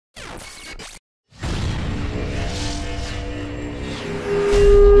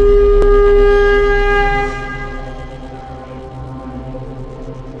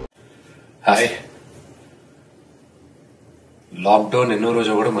Hi. Lockdown ఎన్నో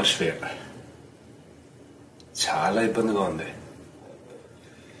రోజు కూడా మర్చిపోయా. చాలా ఇబ్బందిగా ఉంది.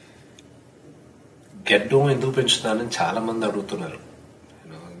 గెడ్డం ఎందుకు పెంచుతానని చాలా మంది అడుగుతున్నారు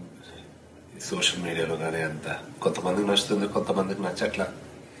సోషల్ మీడియాలో కానీ అంతా. కొంతమందికి నచ్చుతుంది, కొంతమందికి నచ్చట్లా.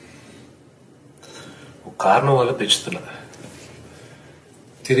 ఒక కారణం వల్ల పెంచుతున్నా.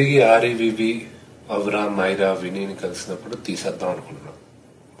 తిరిగి ఆర్ఈవివి అవరా మైరా వినీని కలిసినప్పుడు తీసేద్దాం అనుకుంటున్నాం.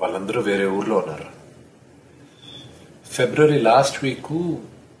 వాళ్ళందరూ వేరే ఊర్లో ఉన్నారు. ఫిబ్రవరి లాస్ట్ వీక్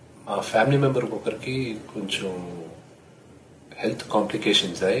మా ఫ్యామిలీ మెంబర్ ఒకరికి కొంచెం హెల్త్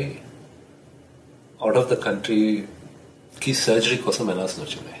కాంప్లికేషన్స్ అయి అవుట్ ఆఫ్ ద కంట్రీకి సర్జరీ కోసం వెళ్ళాల్సి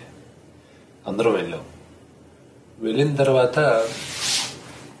వచ్చింది. అందరం వెళ్ళాం. వెళ్ళిన తర్వాత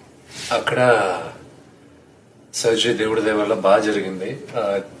అక్కడ సర్జరీ దేవుడి దయ వల్ల బాగా జరిగింది.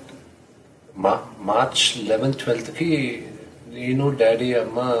 మార్చ్ 11th 12th నేను డాడీ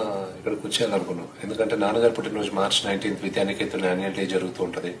అమ్మ ఇక్కడికి వచ్చేయాలనుకున్నాం. ఎందుకంటే నాన్నగారు పుట్టినరోజు March 19th Vidyanikethan annual day జరుగుతూ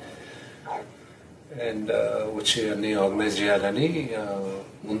ఉంటుంది. అండ్ వచ్చి అన్ని ఆర్గనైజ్ చేయాలని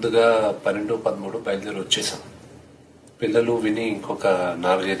ముందుగా 12, 13 బయలుదేరి వచ్చేసాం. పిల్లలు విని ఇంకొక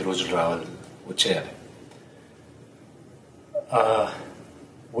 4-5 రోజులు వచ్చేయాలి.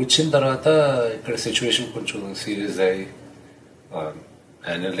 వచ్చిన తర్వాత ఇక్కడ సిచ్యువేషన్ కొంచెం సీరియస్ అయ్యి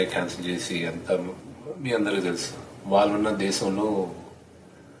యాన్యువల్ డే క్యాన్సిల్ చేసి అంతా మీ అందరికీ తెలుసు. వాళ్ళున్న దేశంలో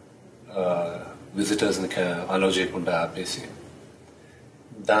విజిటర్స్ని అలౌ చేయకుండా ఆపేసి,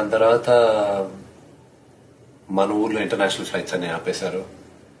 దాని తర్వాత మన ఊర్లో ఇంటర్నేషనల్ ఫ్లైట్స్ అన్ని ఆపేశారు.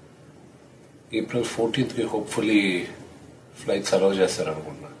 April 14th hopefully flights allow చేస్తారు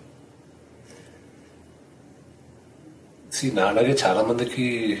అనుకుంటున్నా. నాలాగే చాలా మందికి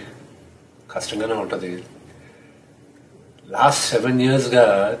కష్టంగానే ఉంటుంది. లాస్ట్ 7 years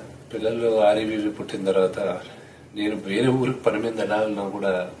పిల్లలు ఆర్ఈవివి పుట్టిన తర్వాత నేను వేరే ఊరికి పని మీద వెళ్ళాలన్నా కూడా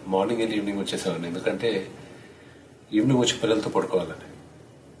మార్నింగ్ అండ్ ఈవినింగ్ వచ్చేసాను. ఎందుకంటే ఈవినింగ్ వచ్చి పిల్లలతో పడుకోవాలని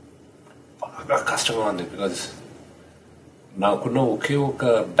బాగా కష్టంగా ఉంది. బికాజ్ నాకున్న ఒకే ఒక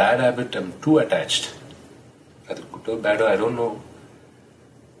bad habit, I'm too attached. అది good bad I don't know.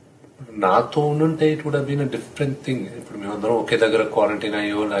 నాతో ఉండుంటే it would have been a different thing. ఇప్పుడు మేమందరం ఒకే దగ్గర క్వారంటైన్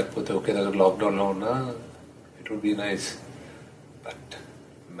అయ్యో లేకపోతే ఒకే దగ్గర లాక్డౌన్లో ఉన్నా it would be nice. But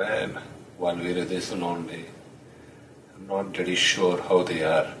man, వాళ్ళు వేరే దేశంలో ఉండి I'm not very sure how they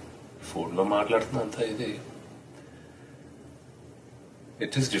are. ఫోన్లో మాట్లాడుతున్నా అంతా ఇది.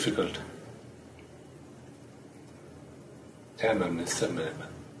 It is difficult.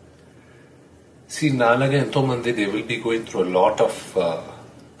 నాలాగే ఎంతో మంది they will be going through a lot of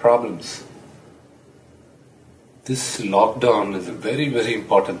problems. This lockdown is a very very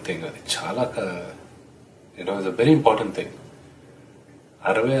important thing. అది చాలా is a very important thing.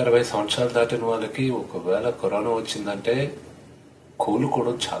 60 సంవత్సరాలు దాటిన వాళ్ళకి ఒకవేళ కరోనా వచ్చిందంటే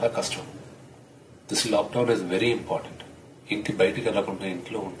కోలుకోవడం చాలా కష్టం. This lockdown is very important. ఇంటి బయటికి వెళ్ళకుండా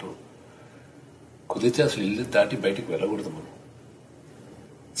ఇంట్లో ఉంటూ, కుదిరితే అసలు ఇల్లు దాటి బయటికి వెళ్ళకూడదు. మనం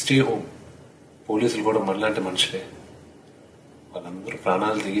స్టే హోమ్. పోలీసులు కూడా మనలాంటి మనుషులే. వాళ్ళందరూ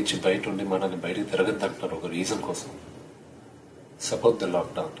ప్రాణాలు దిగించి బయట ఉండి మనల్ని బయటికి తిరగద్దు అంటున్నారు ఒక రీజన్ కోసం. Support the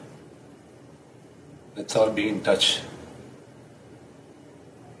lockdown. Let's all be in touch.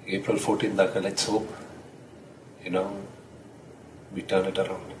 April 14th దాకా let's hope we turn it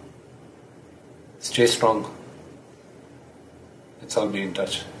around. Stay strong. Let's all be in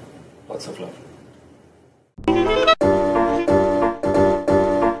touch. Lots of love.